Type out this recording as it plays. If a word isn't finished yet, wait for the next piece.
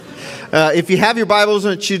If you have your Bibles, I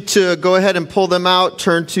want you to go ahead and pull them out.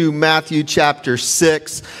 Turn to Matthew chapter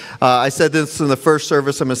 6. I said this in the first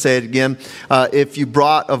service. I'm going to say it again. If you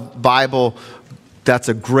brought a Bible, that's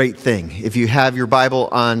a great thing. If you have your Bible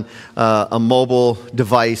on a mobile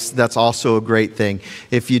device, that's also a great thing.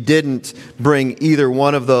 If you didn't bring either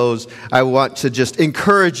one of those, I want to just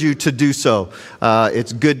encourage you to do so.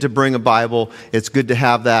 It's good to bring a Bible. It's good to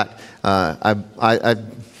have that.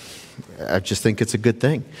 I just think it's a good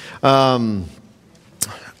thing.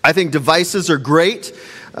 I think devices are great,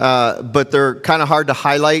 but they're kind of hard to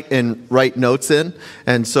highlight and write notes in.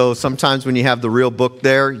 And so sometimes when you have the real book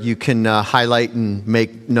there, you can highlight and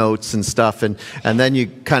make notes and stuff. And then you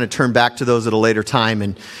kind of turn back to those at a later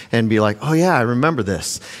time and be like, oh yeah, I remember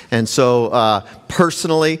this. And so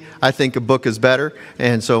personally, I think a book is better.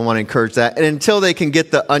 And so I want to encourage that. And until they can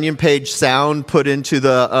get the onion page sound put into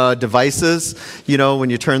the devices, you know, when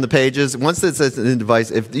you turn the pages, once it says in the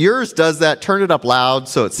device, if yours does that, turn it up loud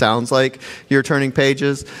so it sounds like you're turning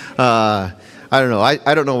pages. I don't know.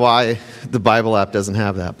 I don't know why the Bible app doesn't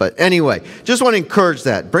have that. But anyway, just want to encourage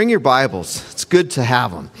that. Bring your Bibles. It's good to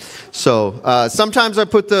have them. So sometimes I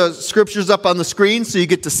put the scriptures up on the screen so you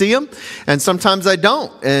get to see them. And sometimes I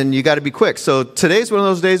don't. And you got to be quick. So today's one of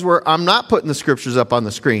those days where I'm not putting the scriptures up on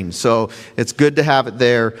the screen. So it's good to have it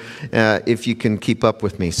there if you can keep up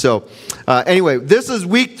with me. So anyway, this is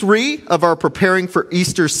week 3 of our Preparing for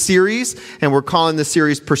Easter series. And we're calling the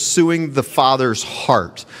series Pursuing the Father's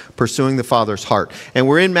Heart. Pursuing the Father's Heart. And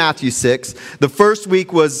we're in Matthew 6. The first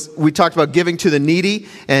week we talked about giving to the needy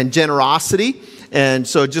and generosity. And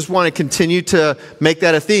so just want to continue to make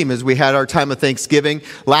that a theme as we had our time of Thanksgiving.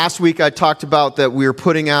 Last week I talked about that we were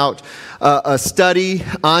putting out a study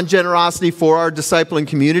on generosity for our discipling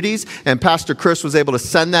communities. And Pastor Chris was able to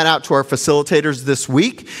send that out to our facilitators this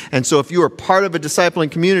week. And so if you are part of a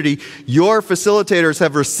discipling community, your facilitators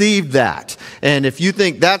have received that. And if you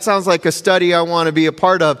think that sounds like a study I want to be a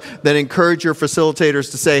part of, then encourage your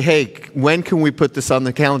facilitators to say, hey, when can we put this on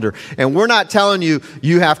the calendar? And we're not telling you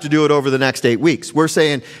have to do it over the next 8 weeks. We're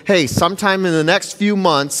saying, hey, sometime in the next few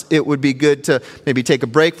months, it would be good to maybe take a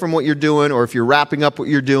break from what you're doing, or if you're wrapping up what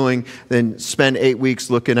you're doing, then spend 8 weeks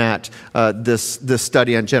looking at this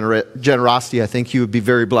study on generosity. I think you would be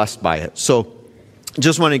very blessed by it. So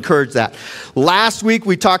just want to encourage that. Last week,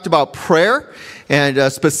 we talked about prayer.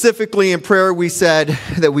 And specifically in prayer, we said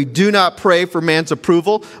that we do not pray for man's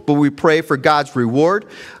approval, but we pray for God's reward.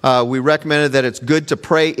 We recommended that it's good to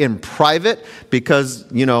pray in private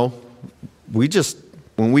because, you know,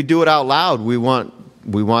 when we do it out loud, we want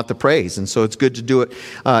the praise. And so it's good to do it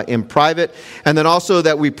in private. And then also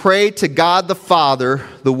that we pray to God the Father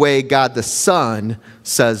the way God the Son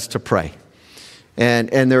says to pray.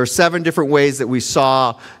 And there are 7 different ways that we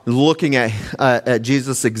saw looking at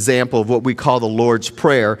Jesus' example of what we call the Lord's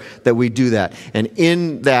Prayer, that we do that. And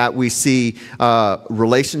in that we see our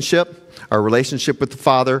relationship with the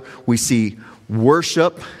Father. We see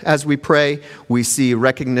worship as we pray. We see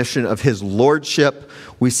recognition of His Lordship.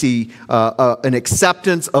 We see an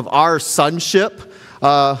acceptance of our sonship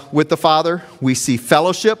with the Father. We see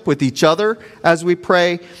fellowship with each other as we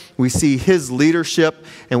pray. We see His leadership.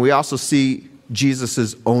 And we also see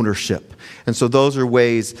Jesus' ownership. And so those are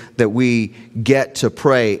ways that we get to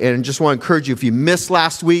pray. And just want to encourage you, if you missed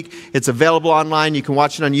last week, it's available online. You can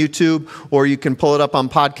watch it on YouTube, or you can pull it up on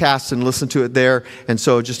podcasts and listen to it there. And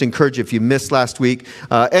so just encourage you, if you missed last week,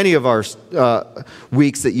 any of our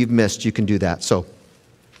weeks that you've missed, you can do that. So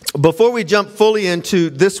before we jump fully into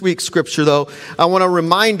this week's scripture, though, I want to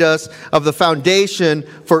remind us of the foundation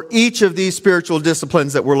for each of these spiritual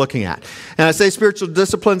disciplines that we're looking at. And I say spiritual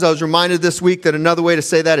disciplines, I was reminded this week that another way to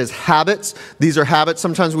say that is habits. These are habits.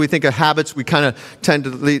 Sometimes when we think of habits, we kind of tend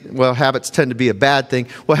to habits tend to be a bad thing.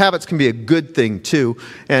 Well, habits can be a good thing, too.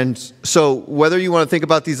 And so whether you want to think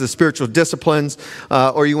about these as spiritual disciplines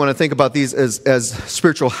or you want to think about these as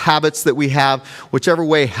spiritual habits that we have, whichever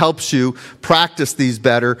way helps you practice these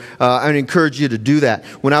better, I'd encourage you to do that.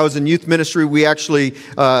 When I was in youth ministry, we actually,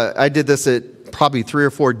 I did this at probably 3 or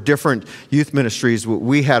 4 different youth ministries.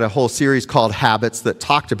 We had a whole series called Habits that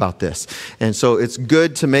talked about this. And so it's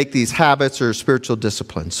good to make these habits or spiritual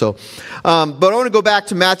disciplines. So, but I want to go back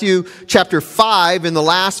to Matthew chapter 5 in the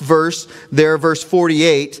last verse there, verse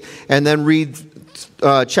 48, and then read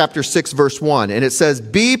chapter 6, verse 1. And it says,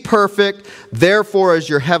 "Be perfect, therefore, as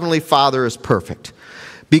your heavenly Father is perfect.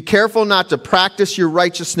 Be careful not to practice your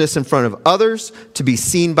righteousness in front of others to be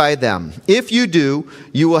seen by them. If you do,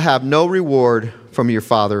 you will have no reward from your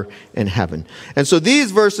Father in heaven." And so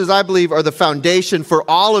these verses, I believe, are the foundation for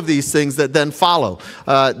all of these things that then follow.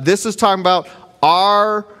 This is talking about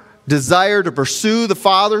our desire to pursue the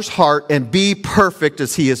Father's heart and be perfect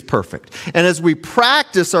as he is perfect. And as we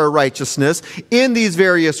practice our righteousness in these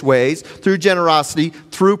various ways, through generosity,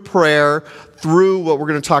 through prayer, through what we're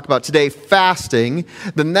going to talk about today, fasting,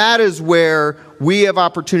 then that is where we have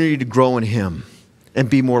opportunity to grow in him and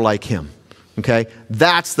be more like him. Okay?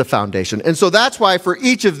 That's the foundation. And so that's why for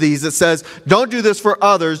each of these it says, don't do this for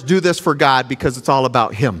others, do this for God, because it's all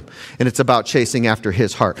about him. And it's about chasing after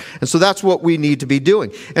his heart. And so that's what we need to be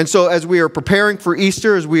doing. And so as we are preparing for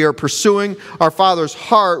Easter, as we are pursuing our Father's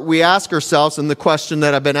heart, we ask ourselves, and the question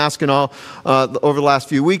that I've been asking all over the last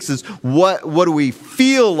few weeks is, what do we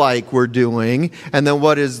feel like we're doing? And then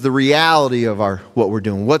what is the reality of what we're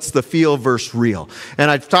doing? What's the feel versus real?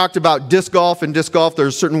 And I've talked about disc golf. In disc golf,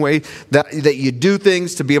 there's a certain way that you do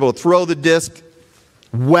things to be able to throw the disc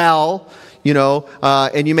well,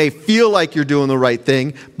 and you may feel like you're doing the right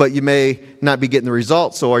thing, but you may not be getting the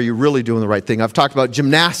results. So are you really doing the right thing? I've talked about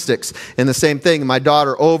gymnastics and the same thing. My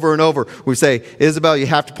daughter, over and over, we say, Isabel, you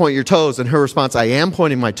have to point your toes. And her response, I am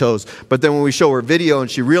pointing my toes. But then when we show her video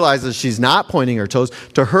and she realizes she's not pointing her toes,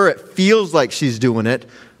 to her it feels like she's doing it,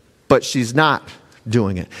 but she's not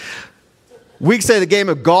doing it. We could say the game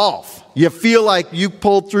of golf. You feel like you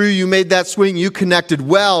pulled through, you made that swing, you connected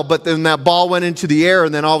well, but then that ball went into the air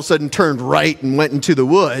and then all of a sudden turned right and went into the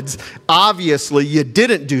woods. Obviously, you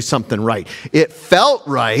didn't do something right. It felt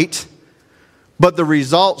right, but the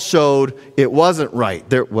results showed it wasn't right.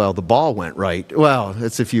 The ball went right. Well,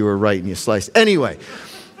 that's if you were right and you sliced. Anyway,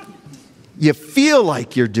 you feel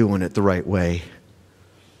like you're doing it the right way.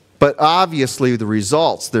 But obviously the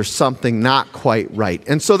results, there's something not quite right.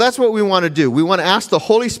 And so that's what we want to do. We want to ask the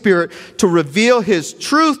Holy Spirit to reveal his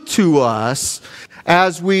truth to us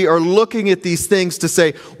as we are looking at these things to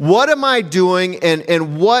say, what am I doing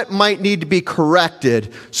and what might need to be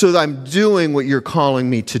corrected so that I'm doing what you're calling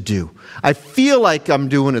me to do? I feel like I'm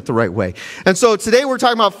doing it the right way. And so today we're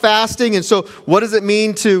talking about fasting. And so what does it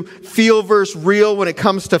mean to feel versus real when it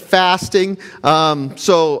comes to fasting? I'm going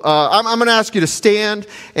to ask you to stand,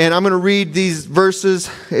 and I'm going to read these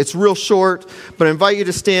verses. It's real short, but I invite you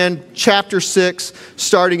to stand, chapter 6,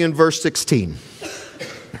 starting in verse 16.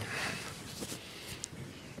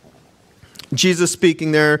 Jesus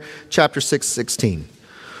speaking there, chapter 6, 16.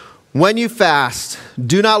 When you fast,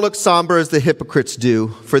 do not look somber as the hypocrites do,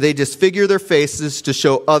 for they disfigure their faces to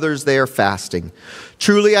show others they are fasting.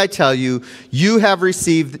 Truly I tell you, you have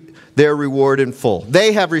received their reward in full.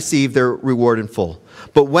 They have received their reward in full.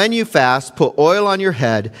 But when you fast, put oil on your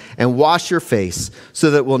head and wash your face,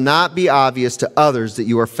 so that it will not be obvious to others that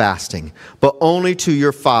you are fasting, but only to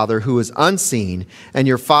your Father who is unseen, and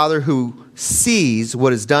your Father who sees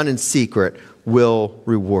what is done in secret will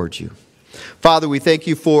reward you. Father, we thank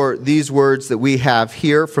you for these words that we have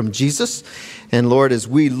here from Jesus. And Lord, as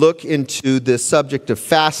we look into this subject of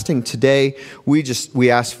fasting today, we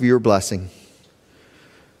ask for your blessing.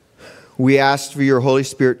 We ask for your Holy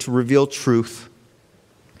Spirit to reveal truth.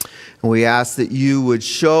 And we ask that you would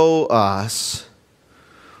show us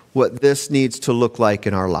what this needs to look like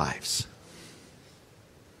in our lives.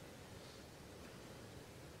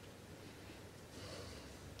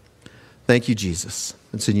 Thank you, Jesus.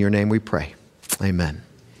 It's in your name we pray. Amen.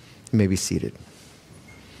 You may be seated.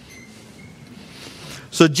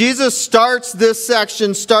 So Jesus starts this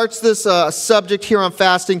section, this subject here on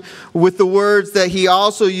fasting with the words that he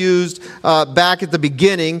also used back at the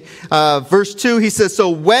beginning. Verse 2, he says, so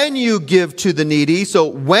when you give to the needy, so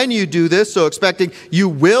when you do this, so expecting you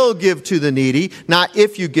will give to the needy, not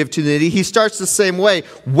if you give to the needy. He starts the same way,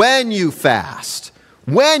 when you fast.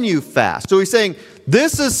 When you fast. So he's saying,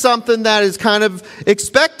 this is something that is kind of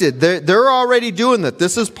expected. They're already doing that.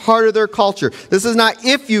 This is part of their culture. This is not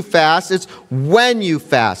if you fast, it's when you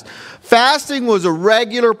fast. Fasting was a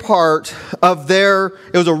regular part of it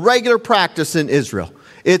was a regular practice in Israel.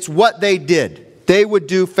 It's what they did. They would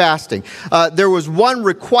do fasting. There was one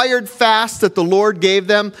required fast that the Lord gave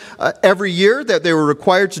them every year that they were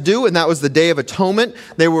required to do, and that was the Day of Atonement.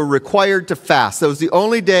 They were required to fast. That was the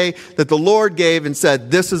only day that the Lord gave and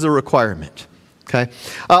said, this is a requirement. Okay.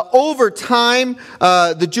 Over time,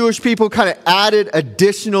 the Jewish people kind of added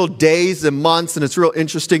additional days and months, and it's real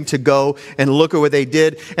interesting to go and look at what they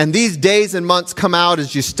did. And these days and months come out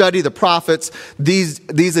as you study the prophets. These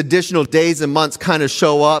additional days and months kind of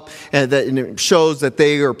show up, and it shows that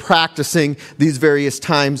they are practicing these various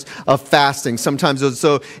times of fasting. Sometimes,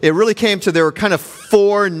 so it really came to, there were kind of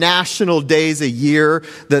 4 national days a year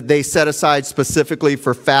that they set aside specifically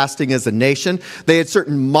for fasting as a nation. They had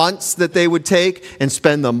certain months that they would take. take and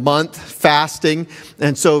spend the month fasting.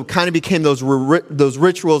 And so it kind of became those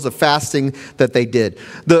rituals of fasting that they did.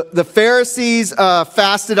 The Pharisees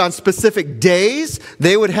fasted on specific days.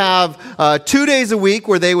 They would have 2 days a week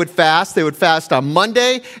where they would fast. They would fast on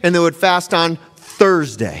Monday and they would fast on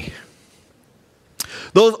Thursday.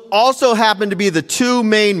 Those also happened to be the two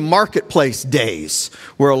main marketplace days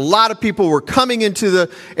where a lot of people were coming into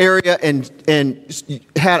the area and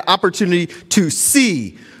had opportunity to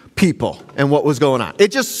see people and what was going on.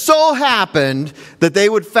 It just so happened that they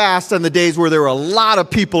would fast on the days where there were a lot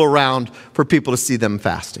of people around for people to see them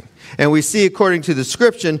fasting. And we see, according to the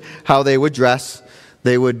description, how they would dress.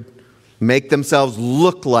 They would make themselves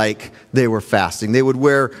look like they were fasting. They would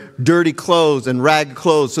wear dirty clothes and ragged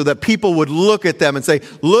clothes so that people would look at them and say,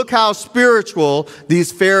 look how spiritual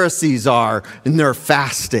these Pharisees are, and they're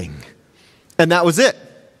fasting. And that was it.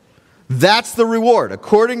 That's the reward.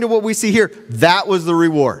 According to what we see here, that was the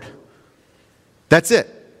reward. That's it.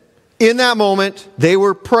 In that moment, they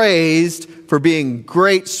were praised for being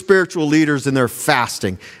great spiritual leaders in their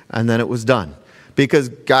fasting. And then it was done because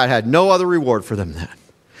God had no other reward for them then.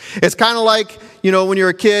 It's kind of like, when you're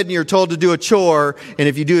a kid and you're told to do a chore, and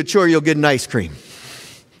if you do a chore, you'll get an ice cream,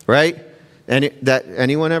 right?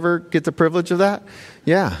 Anyone ever get the privilege of that?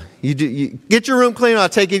 Yeah. You get your room clean, I'll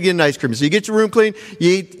take you to get an ice cream. So you get your room clean,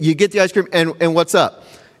 you get the ice cream, and what's up?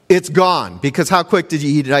 It's gone, because how quick did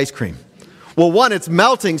you eat an ice cream? Well, one, it's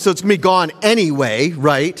melting, so it's going to be gone anyway,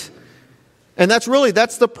 right? And that's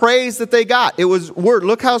the praise that they got. It was word.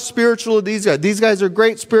 Look how spiritual these guys. These guys are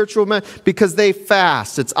great spiritual men because they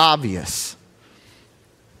fast. It's obvious.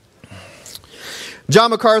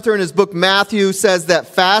 John MacArthur in his book Matthew says that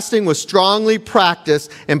fasting was strongly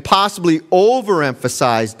practiced and possibly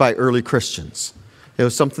overemphasized by early Christians. It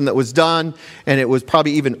was something that was done, and it was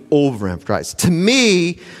probably even overemphasized. To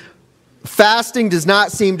me, fasting does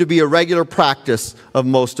not seem to be a regular practice of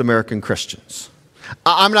most American Christians.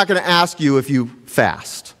 I'm not going to ask you if you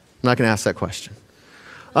fast. I'm not going to ask that question.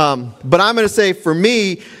 But I'm going to say, for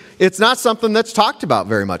me, it's not something that's talked about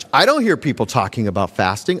very much. I don't hear people talking about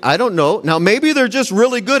fasting. I don't know. Now, maybe they're just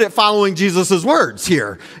really good at following Jesus' words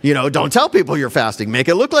here. Don't tell people you're fasting. Make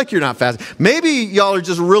it look like you're not fasting. Maybe y'all are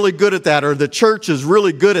just really good at that, or the church is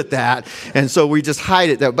really good at that, and so we just hide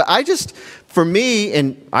it there. But for me,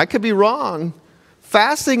 and I could be wrong,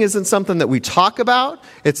 fasting isn't something that we talk about.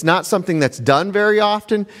 It's not something that's done very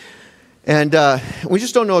often. And we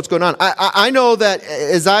just don't know what's going on. I know that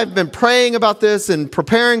as I've been praying about this and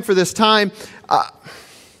preparing for this time, I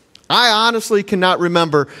honestly cannot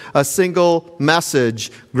remember a single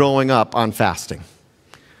message growing up on fasting.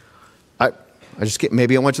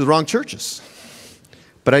 Maybe I went to the wrong churches.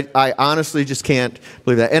 But I honestly just can't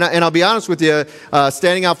believe that. And I'll be honest with you,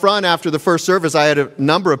 standing out front after the first service, I had a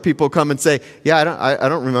number of people come and say, yeah, I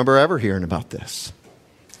don't remember ever hearing about this.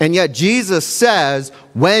 And yet Jesus says,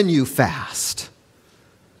 when you fast,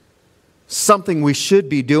 something we should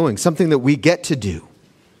be doing, something that we get to do.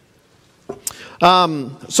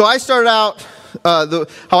 So I started out,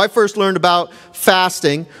 how I first learned about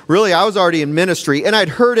fasting, really I was already in ministry, and I'd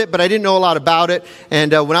heard it, but I didn't know a lot about it.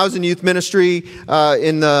 And when I was in youth ministry,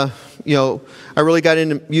 I really got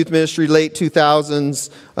into youth ministry late 2000s.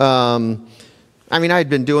 I had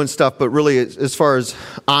been doing stuff, but really as far as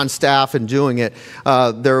on staff and doing it,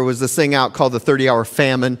 there was this thing out called the 30-hour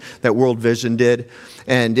famine that World Vision did.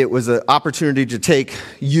 And it was an opportunity to take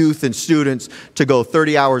youth and students to go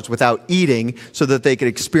 30 hours without eating so that they could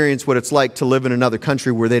experience what it's like to live in another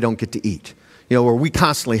country where they don't get to eat, where we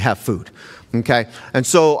constantly have food. Okay? And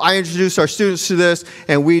so I introduced our students to this,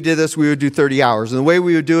 and we did this. We would do 30 hours. And the way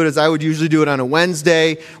we would do it is I would usually do it on a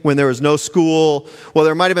Wednesday when there was no school. Well,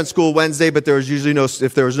 there might have been school Wednesday, but there was usually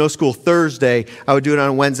if there was no school Thursday, I would do it on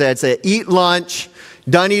a Wednesday. I'd say, eat lunch.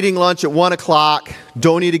 Done eating lunch at 1 o'clock,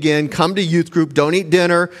 don't eat again, come to youth group, don't eat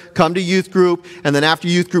dinner, come to youth group, and then after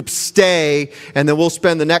youth group, stay, and then we'll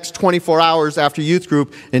spend the next 24 hours after youth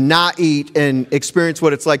group and not eat and experience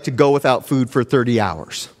what it's like to go without food for 30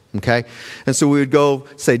 hours, okay? And so we would go,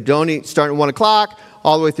 say, don't eat, starting at 1 o'clock,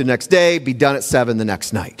 all the way through the next day, be done at 7 the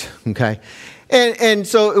next night, okay? And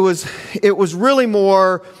so it was really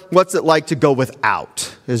more, what's it like to go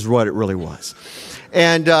without, is what it really was.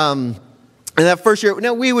 And that first year,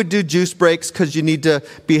 we would do juice breaks because you need to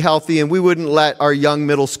be healthy, and we wouldn't let our young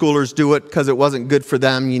middle schoolers do it because it wasn't good for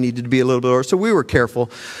them. You needed to be a little bit older, so we were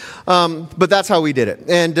careful. But that's how we did it.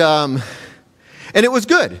 And it was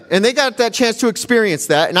good. And they got that chance to experience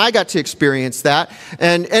that, and I got to experience that.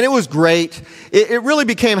 And it was great. It really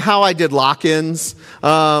became how I did lock-ins.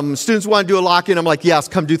 Students want to do a lock-in. I'm like, yes,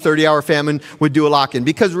 come do 30-hour famine. We'd do a lock-in.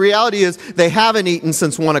 Because the reality is they haven't eaten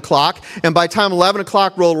since 1 o'clock. And by the time 11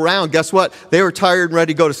 o'clock rolled around, guess what? They were tired and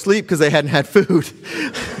ready to go to sleep because they hadn't had food.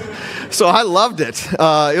 So I loved it.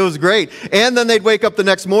 It was great. And then they'd wake up the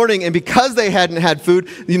next morning, and because they hadn't had food,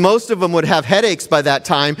 most of them would have headaches by that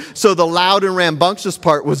time, so the loud and rambunctious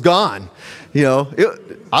part was gone.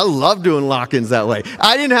 I love doing lock-ins that way.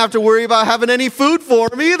 I didn't have to worry about having any food for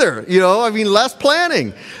them either. Less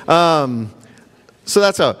planning. So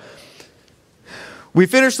that's how. We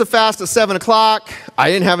finished the fast at 7 o'clock. I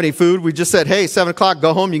didn't have any food. We just said, hey, 7 o'clock,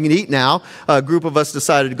 go home, you can eat now. A group of us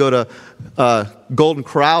decided to go to Golden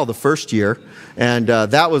Corral the first year, and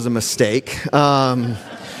that was a mistake.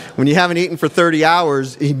 When you haven't eaten for 30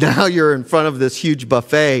 hours, now you're in front of this huge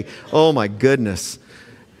buffet. Oh, my goodness.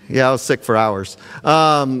 Yeah, I was sick for hours.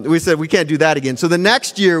 We said we can't do that again. So the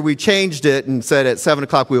next year, we changed it and said at 7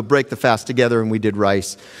 o'clock, we'll break the fast together, and we did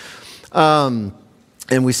rice.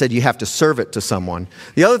 And we said you have to serve it to someone.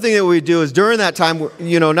 The other thing that we do is during that time,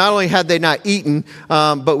 not only had they not eaten,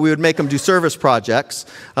 but we would make them do service projects.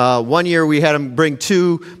 One year we had them bring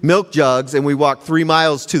 2 milk jugs, and we walked 3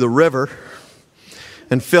 miles to the river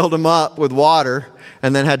and filled them up with water,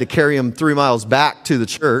 and then had to carry them 3 miles back to the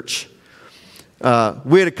church.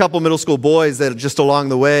 We had a couple middle school boys that just along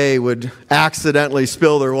the way would accidentally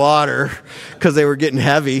spill their water because they were getting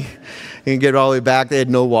heavy. And get all the way back, they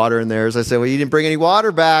had no water in theirs. I said, well, you didn't bring any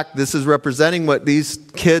water back. This is representing what these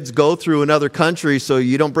kids go through in other countries, so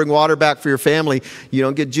you don't bring water back for your family. You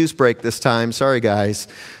don't get juice break this time. Sorry, guys.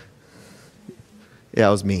 Yeah,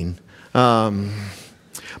 I was mean.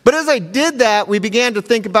 But as I did that, we began to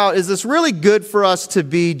think about, is this really good for us to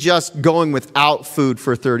be just going without food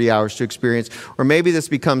for 30 hours to experience? Or maybe this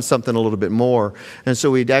becomes something a little bit more. And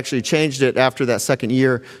so we'd actually changed it after that second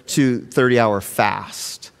year to 30-hour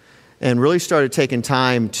fast. And really started taking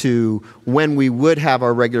time to, when we would have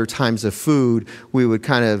our regular times of food, we would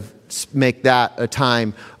kind of make that a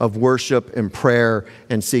time of worship and prayer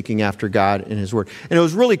and seeking after God and His Word. And it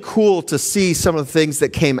was really cool to see some of the things that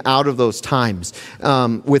came out of those times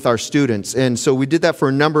with our students. And so we did that for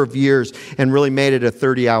a number of years and really made it a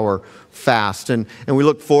 30-hour fast. And we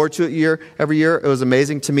look forward to it every year. It was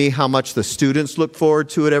amazing to me how much the students look forward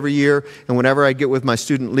to it every year. And whenever I get with my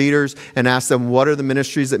student leaders and ask them, what are the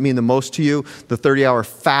ministries that mean the most to you? The 30-hour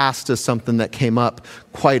fast is something that came up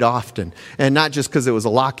quite often. And not just because it was a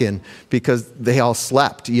lock-in, because they all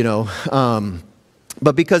slept,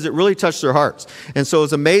 but because it really touched their hearts. And so it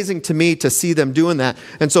was amazing to me to see them doing that.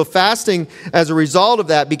 And so fasting, as a result of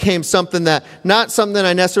that, became not something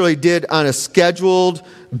I necessarily did on a scheduled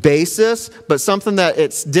basis, but something that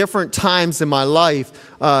at different times in my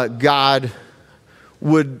life, God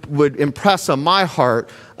would impress on my heart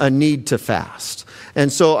a need to fast.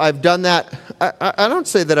 And so I've done that. I don't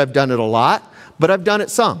say that I've done it a lot, but I've done it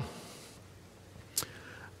some.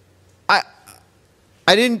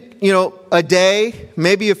 I didn't, a day,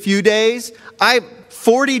 maybe a few days.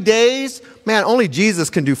 40 days, man, only Jesus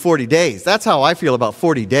can do 40 days. That's how I feel about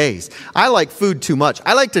 40 days. I like food too much.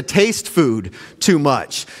 I like to taste food too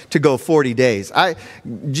much to go 40 days.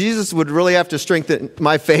 Jesus would really have to strengthen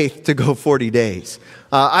my faith to go 40 days.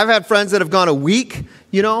 I've had friends that have gone a week,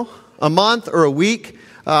 a month or a week.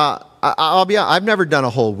 I'll be honest, I've never done a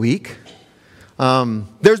whole week.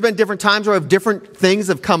 There's been different times where different things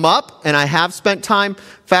have come up, and I have spent time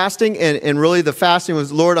fasting, and really the fasting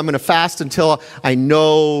was, Lord, I'm going to fast until I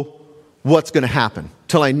know what's going to happen,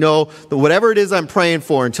 till I know that whatever it is I'm praying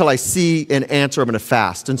for, until I see an answer, I'm going to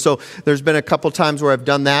fast. And so there's been a couple times where I've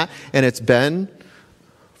done that, and it's been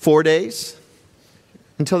 4 days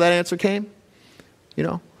until that answer came,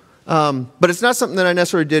 But it's not something that I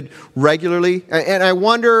necessarily did regularly. And I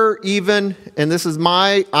wonder even, and this is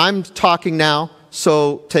I'm talking now,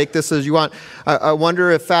 so take this as you want. I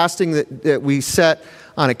wonder if fasting that we set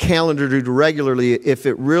on a calendar to do regularly, if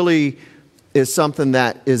it really is something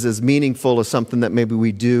that is as meaningful as something that maybe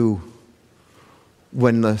we do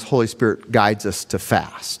when the Holy Spirit guides us to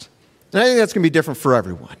fast. And I think that's going to be different for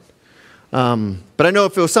everyone. But I know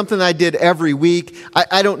if it was something I did every week,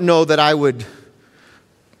 I don't know that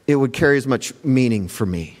it would carry as much meaning for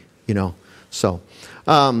me,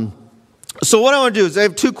 So what I want to do is I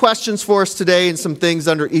have 2 questions for us today and some things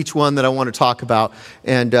under each one that I want to talk about.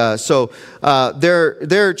 And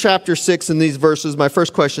they're chapter 6 in these verses. My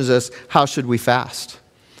first question is this: how should we fast?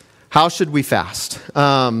 How should we fast?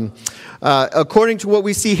 According to what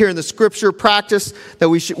we see here in the scripture,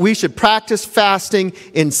 we should practice fasting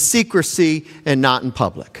in secrecy and not in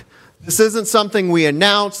public. This isn't something we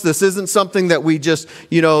announce. This isn't something that we just,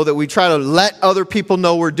 that we try to let other people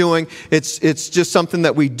know we're doing. It's just something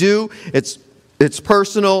that we do. It's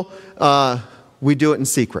personal. We do it in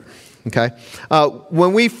secret. Okay?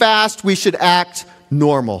 When we fast, we should act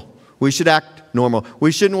normal. We should act normal.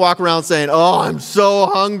 We shouldn't walk around saying, "Oh, I'm so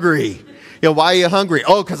hungry." Why are you hungry?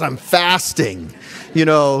 "Oh, because I'm fasting."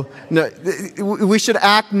 No, we should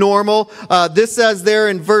act normal. This says there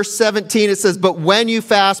in verse 17, it says, "But when you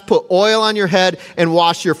fast, put oil on your head and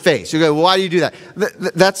wash your face." You go, "Well, why do you do that?"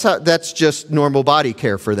 That's just normal body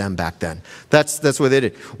care for them back then. That's what they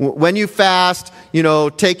did. When you fast,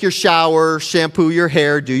 take your shower, shampoo your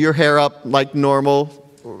hair, do your hair up like normal,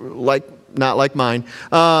 not like mine.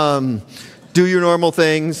 Do your normal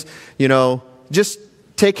things, just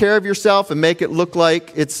take care of yourself and make it look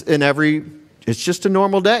like it's just a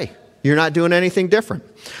normal day. You're not doing anything different.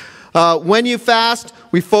 When you fast,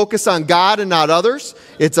 we focus on God and not others.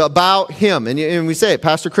 It's about Him. And we say it.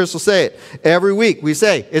 Pastor Chris will say it. Every week we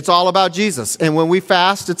say, it's all about Jesus. And when we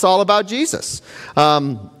fast, it's all about Jesus.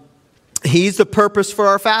 He's the purpose for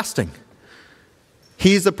our fasting.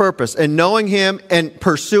 He's the purpose. And knowing Him and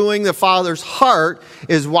pursuing the Father's heart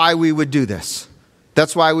is why we would do this.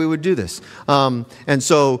 That's why we would do this. And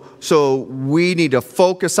so we need to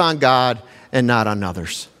focus on God and not on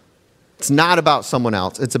others. It's not about someone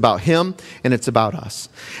else. It's about Him and it's about us.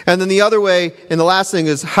 And then the other way, and the last thing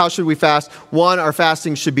is, how should we fast? One, our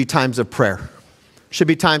fasting should be times of prayer. Should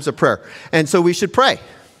be times of prayer. And so we should pray.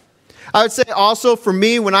 I would say also for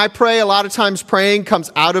me, when I pray, a lot of times praying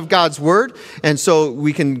comes out of God's Word. And so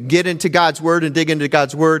we can get into God's Word and dig into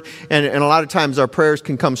God's Word. And a lot of times our prayers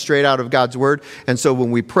can come straight out of God's Word. And so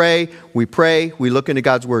when we pray, we look into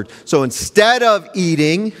God's Word. So instead of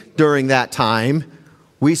eating during that time,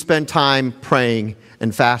 we spend time praying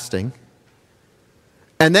and fasting.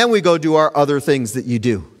 And then we go do our other things that you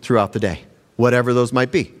do throughout the day, whatever those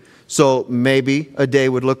might be. So maybe a day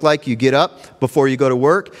would look like you get up before you go to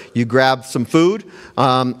work, you grab some food.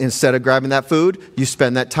 Instead of grabbing that food, you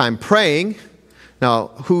spend that time praying.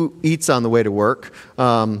 Now, who eats on the way to work?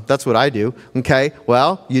 That's what I do. Okay,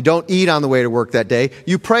 well, you don't eat on the way to work that day.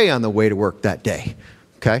 You pray on the way to work that day.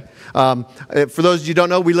 Okay. For those of you who don't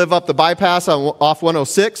know, we live up the bypass off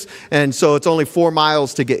 106, and so it's only 4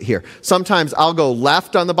 miles to get here. Sometimes I'll go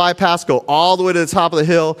left on the bypass, go all the way to the top of the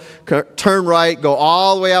hill, turn right, go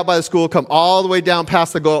all the way out by the school, come all the way down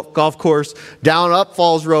past the golf course, down up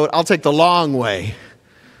Falls Road. I'll take the long way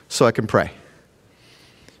so I can pray.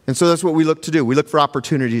 And so that's what we look to do. We look for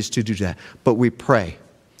opportunities to do that, but we pray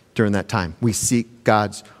during that time. We seek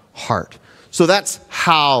God's heart. So that's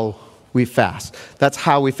how we fast. That's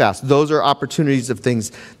how we fast. Those are opportunities of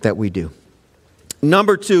things that we do.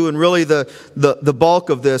 Number two, and really the bulk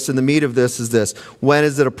of this and the meat of this is this: when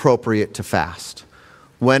is it appropriate to fast?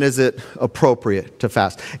 When is it appropriate to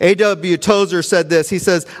fast? A.W. Tozer said this. He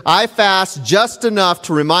says, "I fast just enough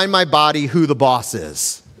to remind my body who the boss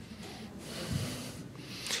is."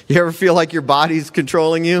 You ever feel like your body's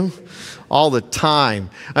controlling you? All the time.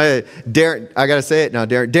 Darren, I got to say it now,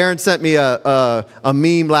 Darren. Darren sent me a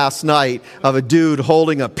meme last night of a dude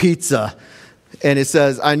holding a pizza. And it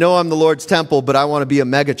says, "I know I'm the Lord's temple, but I want to be a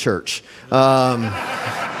mega church." I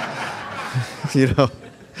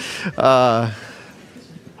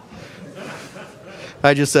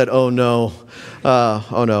just said, oh no.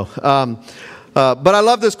 But I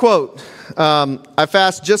love this quote. "I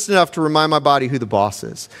fast just enough to remind my body who the boss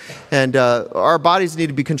is." And our bodies need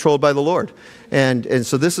to be controlled by the Lord. And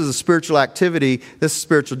so this is a spiritual activity, this is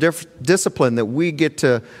spiritual discipline that we get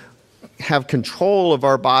to have control of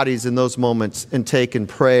our bodies in those moments and take and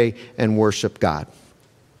pray and worship God.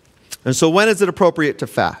 And so when is it appropriate to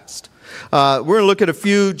fast? We're going to look at a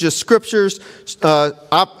few just scriptures,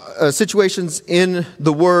 situations in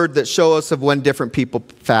the Word that show us of when different people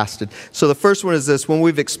fasted. So the first one is this: when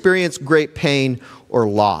we've experienced great pain or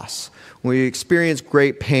loss. When we experience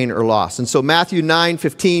great pain or loss. And so Matthew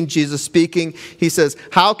 9:15, Jesus speaking, He says,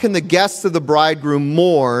 "How can the guests of the bridegroom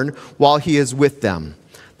mourn while he is with them?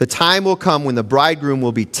 The time will come when the bridegroom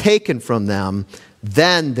will be taken from them,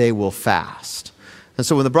 then they will fast." And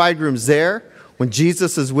so when the bridegroom's there, when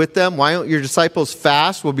Jesus is with them, why don't your disciples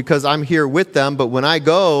fast? Well, because I'm here with them, but when I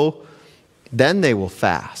go, then they will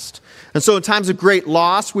fast. And so in times of great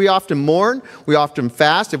loss, we often mourn, we often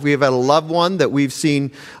fast. If we have had a loved one that we've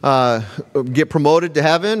seen get promoted to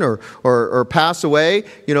heaven or pass away,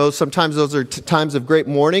 sometimes those are times of great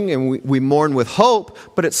mourning, and we mourn with hope,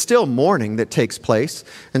 but it's still mourning that takes place.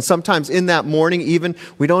 And sometimes in that mourning, even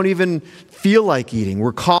we don't even feel like eating.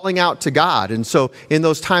 We're calling out to God. And so in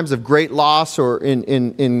those times of great loss or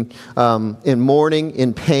in mourning,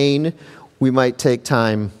 in pain, we might take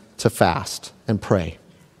time to fast and pray.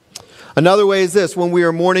 Another way is this: when we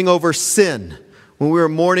are mourning over sin. When we are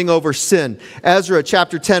mourning over sin. Ezra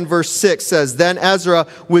chapter 10 verse 6 says, "Then Ezra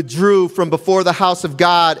withdrew from before the house of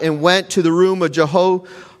God and went to the room of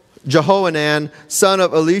Jehohanan, son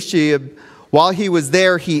of Eliashib. While he was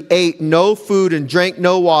there, he ate no food and drank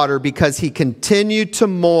no water because he continued to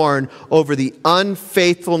mourn over the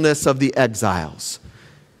unfaithfulness of the exiles."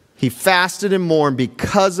 He fasted and mourned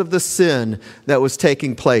because of the sin that was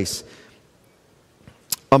taking place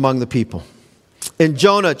among the people. In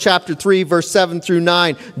Jonah chapter 3, verse 7 through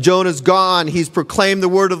 9, Jonah's gone. He's proclaimed the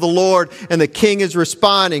word of the Lord, and the king is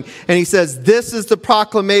responding. And he says, "This is the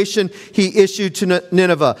proclamation he issued to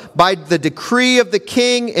Nineveh. By the decree of the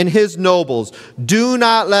king and his nobles, do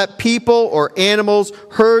not let people or animals,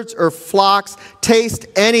 herds or flocks taste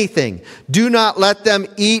anything. Do not let them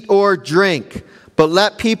eat or drink. But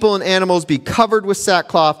let people and animals be covered with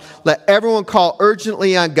sackcloth. Let everyone call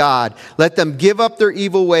urgently on God. Let them give up their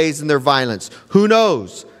evil ways and their violence. Who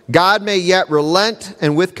knows? God may yet relent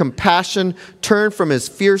and with compassion turn from his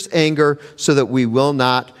fierce anger so that we will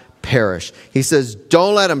not perish." He says,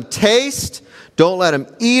 don't let them taste. Don't let them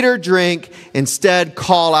eat or drink. Instead,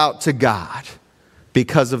 call out to God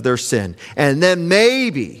because of their sin. And then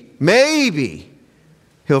maybe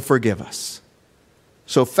he'll forgive us.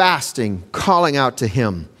 So fasting, calling out to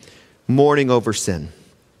him, mourning over sin.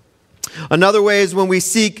 Another way is when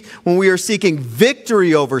we are seeking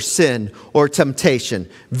victory over sin or temptation.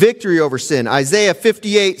 Victory over sin. Isaiah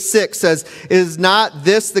 58:6 says, "Is not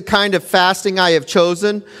this the kind of fasting I have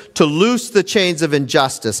chosen? To loose the chains of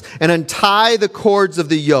injustice and untie the cords of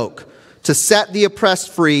the yoke, to set the oppressed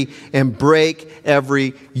free and break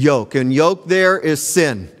every yoke." And yoke there is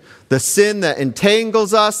sin. The sin that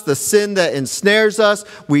entangles us, the sin that ensnares us.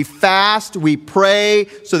 We fast, we pray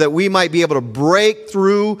so that we might be able to break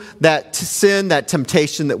through that sin, that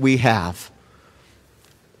temptation that we have.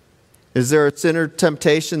 Is there a sin or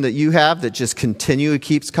temptation that you have that just continually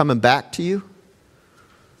keeps coming back to you?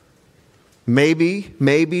 Maybe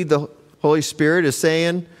the Holy Spirit is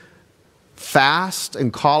saying, fast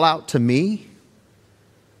and call out to me.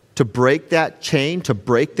 To break that chain, to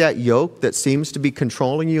break that yoke that seems to be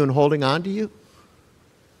controlling you and holding on to you.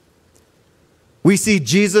 We see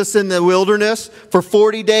Jesus in the wilderness. For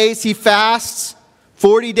 40 days he fasts.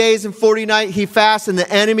 40 days and 40 nights he fasts, and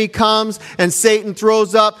the enemy comes and Satan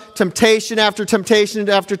throws up temptation after temptation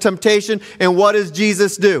after temptation. And what does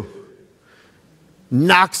Jesus do?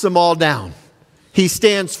 Knocks them all down. He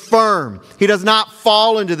stands firm. He does not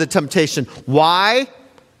fall into the temptation. Why?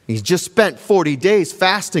 He's just spent 40 days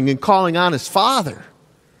fasting and calling on his Father.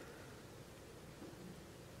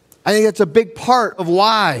 I think that's a big part of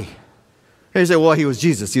why. And you say, well, he was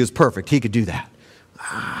Jesus. He was perfect. He could do that.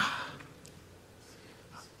 I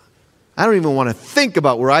don't even want to think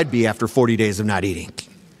about where I'd be after 40 days of not eating.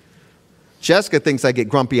 Jessica thinks I get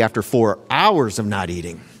grumpy after 4 hours of not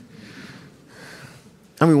eating.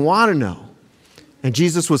 I mean, want to know. And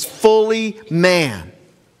Jesus was fully man. And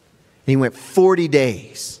he went 40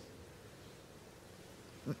 days.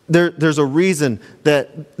 There's a reason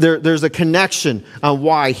that there's a connection on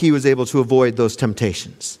why he was able to avoid those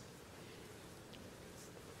temptations.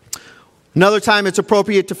 Another time it's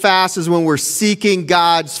appropriate to fast is when we're seeking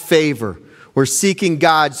God's favor. We're seeking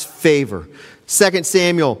God's favor. 2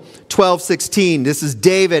 Samuel 12:16. This is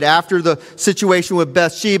David after the situation with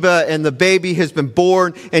Bathsheba and the baby has been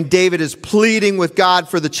born, and David is pleading with God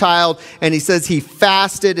for the child, and he says he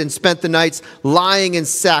fasted and spent the nights lying in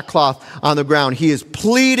sackcloth on the ground. He is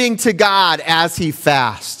pleading to God as he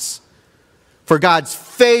fasts for God's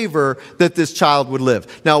favor that this child would live.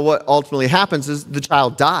 Now what ultimately happens is the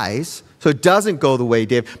child dies, so it doesn't go the way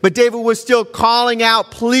David, but David was still calling out,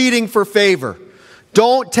 pleading for favor.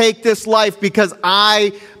 Don't take this life because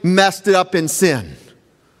I messed it up in sin.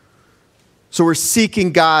 So we're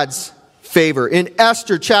seeking God's favor. In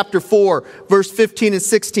Esther chapter 4, verse 15 and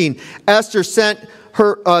 16, Esther sent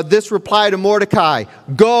her this reply to Mordecai: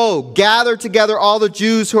 "Go, gather together all the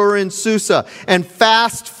Jews who are in Susa and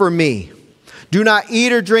fast for me. Do not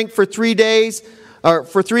eat or drink for 3 days,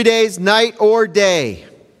 night or day.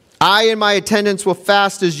 I and my attendants will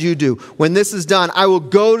fast as you do. When this is done, I will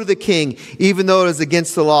go to the king, even though it is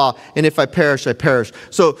against the law. And if I perish, I perish."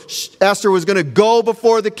 So Esther was going to go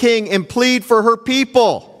before the king and plead for her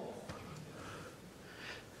people.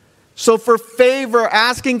 So for favor,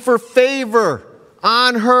 asking for favor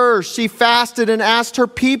on her, she fasted and asked her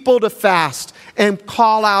people to fast and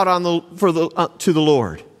call out to the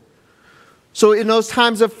Lord. So in those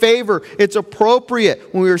times of favor, it's appropriate,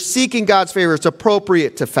 when we are seeking God's favor, it's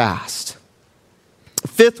appropriate to fast.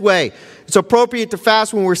 Fifth way It's appropriate to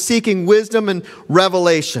fast when we're seeking wisdom and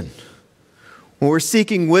revelation. When we're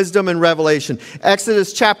seeking wisdom and revelation.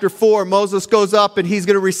 Exodus chapter 4, Moses goes up and he's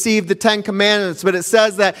going to receive the 10 commandments. But it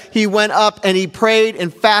says that he went up and he prayed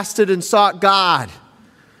and fasted and sought God.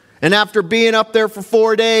 And after being up there for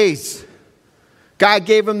 4 days, God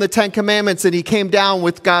gave him the 10 commandments and he came down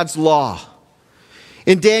with God's law.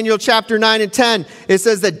 In Daniel chapter 9 and 10, it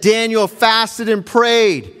says that Daniel fasted and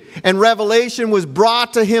prayed. And revelation was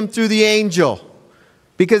brought to him through the angel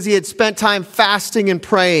because he had spent time fasting and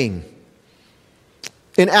praying.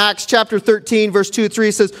 In Acts chapter 13, verse 2-3,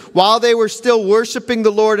 it says, while they were still worshiping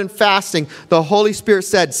the Lord and fasting, the Holy Spirit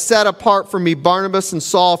said, set apart for me Barnabas and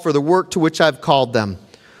Saul for the work to which I've called them.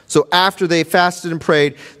 So after they fasted and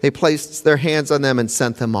prayed, they placed their hands on them and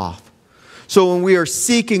sent them off. So when we are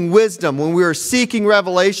seeking wisdom, when we are seeking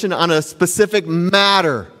revelation on a specific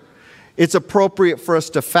matter, it's appropriate for us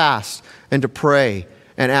to fast and to pray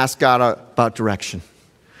and ask God about direction.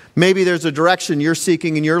 Maybe there's a direction you're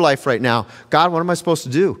seeking in your life right now. God, what am I supposed to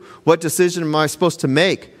do? What decision am I supposed to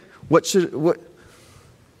make?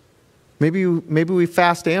 Maybe we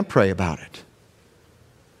fast and pray about it.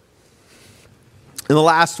 And the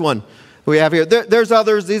last one we have here, there's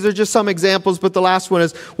others. These are just some examples, but the last one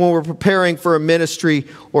is when we're preparing for a ministry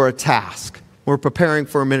or a task. We're preparing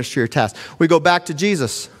for a ministry or task. We go back to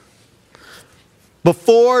Jesus.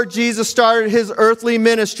 Before Jesus started his earthly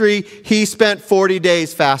ministry, he spent 40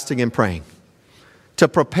 days fasting and praying to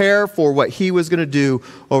prepare for what he was going to do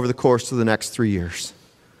over the course of the next 3 years.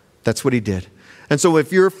 That's what he did. And so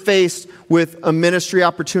if you're faced with a ministry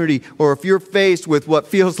opportunity, or if you're faced with what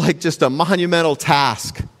feels like just a monumental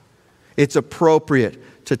task, it's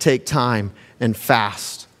appropriate to take time and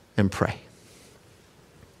fast and pray.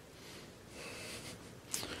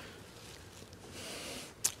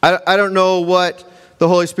 I don't know what the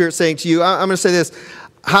Holy Spirit's saying to you. I'm going to say this.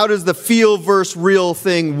 How does the feel versus real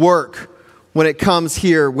thing work when it comes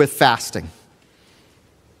here with fasting?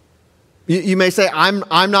 You may say,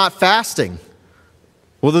 I'm not fasting.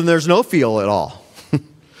 Well, then there's no feel at all.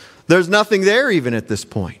 There's nothing there even at this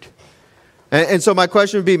point. And so my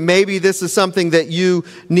question would be, maybe this is something that you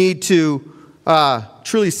need to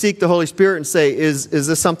truly seek the Holy Spirit and say, is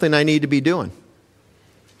this something I need to be doing?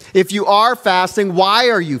 If you are fasting, why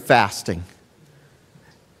are you fasting?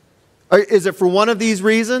 Is it for one of these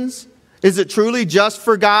reasons? Is it truly just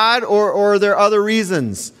for God, or are there other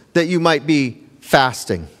reasons that you might be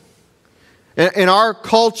fasting? In our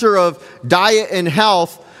culture of diet and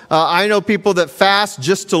health, I know people that fast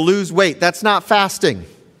just to lose weight. That's not fasting.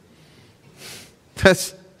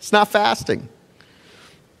 It's not fasting.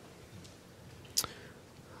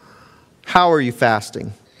 How are you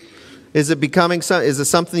fasting? Is it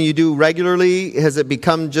something you do regularly? Has it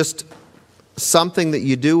become just something that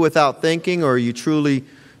you do without thinking, or are you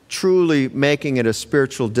truly making it a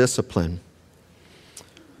spiritual discipline?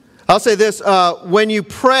 I'll say this, when you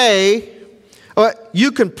pray,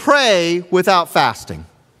 you can pray without fasting.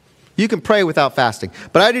 You can pray without fasting.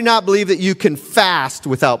 But I do not believe that you can fast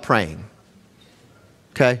without praying.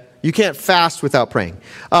 Okay? You can't fast without praying.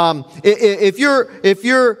 If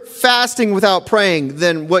you're fasting without praying,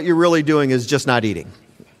 then what you're really doing is just not eating.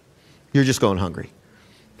 You're just going hungry.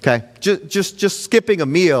 Okay? Just skipping a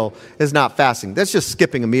meal is not fasting. That's just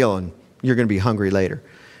skipping a meal and you're going to be hungry later.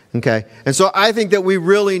 Okay? And so I think that we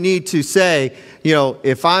really need to say,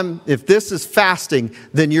 if this is fasting,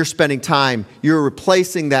 then you're spending time, you're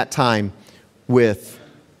replacing that time with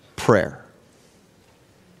prayer.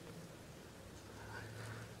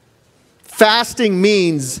 Fasting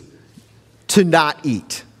means to not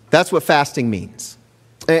eat. That's what fasting means.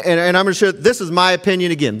 And I'm going to share, this is my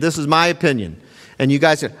opinion again. This is my opinion. And you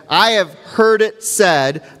guys, I have heard it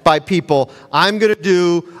said by people, I'm going to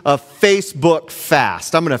do a Facebook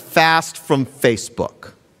fast. I'm going to fast from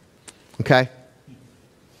Facebook. Okay?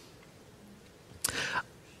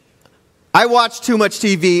 I watch too much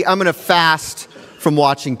TV. I'm going to fast from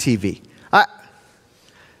watching TV.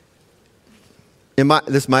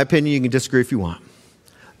 This is my opinion. You can disagree if you want.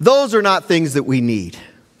 Those are not things that we need.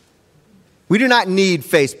 We do not need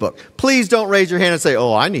Facebook. Please don't raise your hand and say,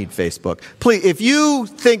 I need Facebook. Please, if you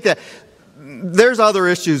think that there's other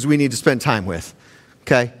issues we need to spend time with,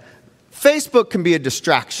 okay? Facebook can be a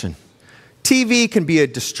distraction. TV can be a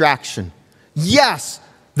distraction. Yes,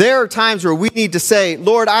 there are times where we need to say,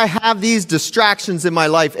 Lord, I have these distractions in my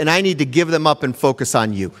life and I need to give them up and focus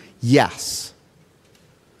on you. Yes.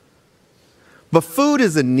 But food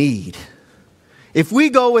is a need. If we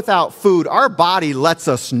go without food, our body lets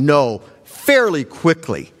us know fairly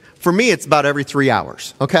quickly. For me, it's about every 3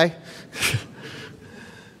 hours, okay?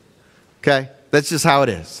 Okay? That's just how it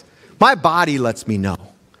is. My body lets me know.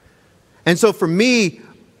 And so for me,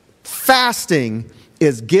 fasting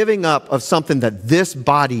is giving up of something that this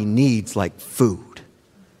body needs, like food.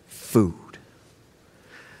 Food.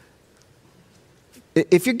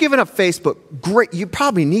 If you're giving up Facebook, great, you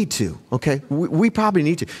probably need to, okay? We probably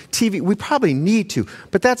need to. TV, we probably need to,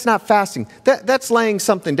 but that's not fasting. That's laying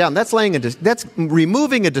something down. That's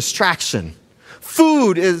removing a distraction.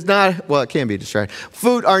 Food is not, well, it can be a distraction.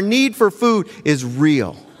 Food, our need for food is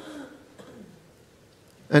real.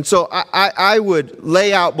 And so I would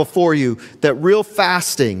lay out before you that real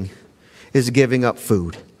fasting is giving up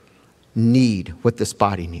food. Need, what this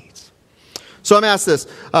body needs. So I'm asked this,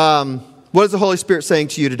 what is the Holy Spirit saying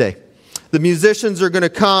to you today? The musicians are going to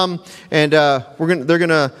come, and they're going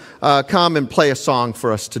to come and play a song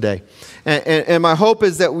for us today. And my hope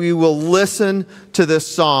is that we will listen to this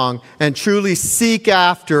song and truly seek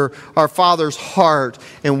after our Father's heart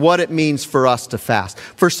and what it means for us to fast.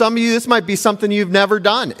 For some of you, this might be something you've never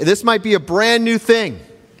done. This might be a brand new thing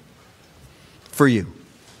for you.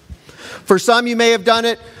 For some, you may have done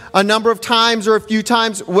it a number of times or a few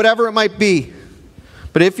times, whatever it might be.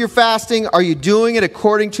 But if you're fasting, are you doing it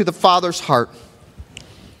according to the Father's heart?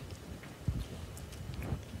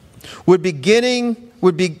 Would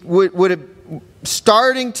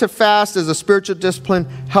starting to fast as a spiritual discipline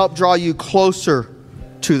help draw you closer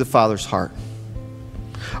to the Father's heart?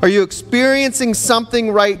 Are you experiencing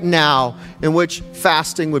something right now in which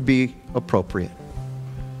fasting would be appropriate?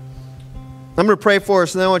 I'm going to pray for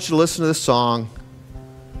us, and then I want you to listen to this song.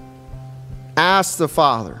 Ask the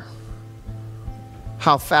Father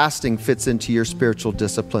how fasting fits into your spiritual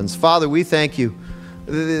disciplines. Father, we thank you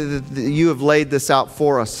that you have laid this out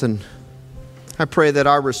for us, and I pray that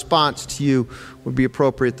our response to you would be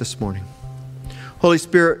appropriate this morning. Holy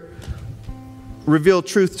Spirit, reveal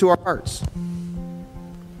truth to our hearts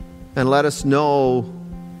and let us know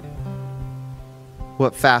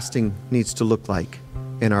what fasting needs to look like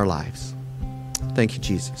in our lives. Thank you,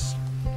 Jesus.